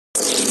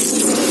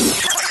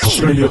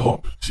Australia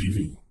Hop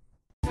TV.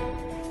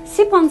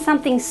 Sip on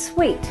something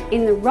sweet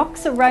in the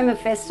Rocks Aroma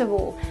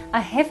Festival,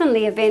 a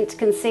heavenly event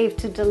conceived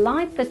to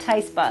delight the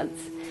taste buds.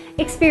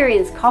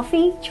 Experience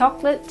coffee,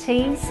 chocolate,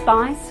 tea,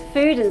 spice,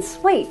 food and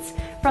sweets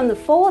from the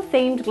 4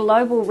 themed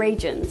global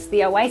regions: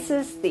 the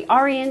Oasis, the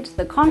Orient,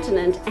 the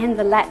Continent and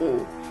the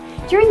Latin.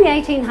 During the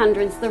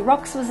 1800s, the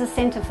Rocks was a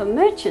centre for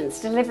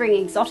merchants delivering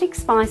exotic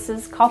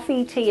spices,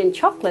 coffee, tea and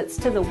chocolates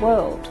to the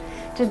world.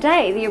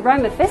 Today, the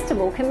Aroma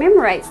Festival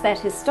commemorates that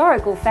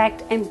historical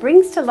fact and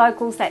brings to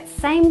locals that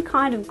same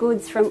kind of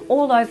goods from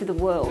all over the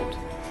world.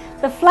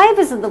 The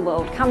flavours of the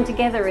world come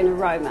together in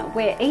Aroma,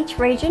 where each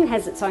region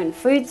has its own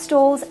food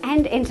stalls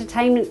and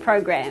entertainment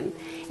program.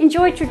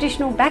 Enjoy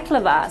traditional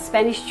baklava,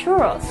 Spanish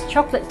churros,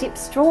 chocolate-dipped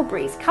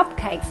strawberries,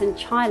 cupcakes and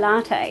chai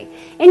latte.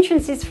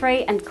 Entrance is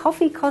free and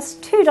coffee costs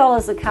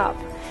 $2 a cup.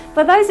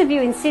 For those of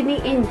you in Sydney,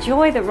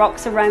 enjoy the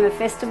Rocks Aroma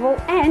Festival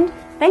and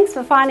thanks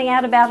for finding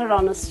out about it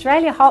on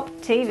Australia Hop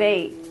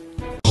TV.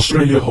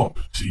 Australia Hop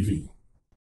TV.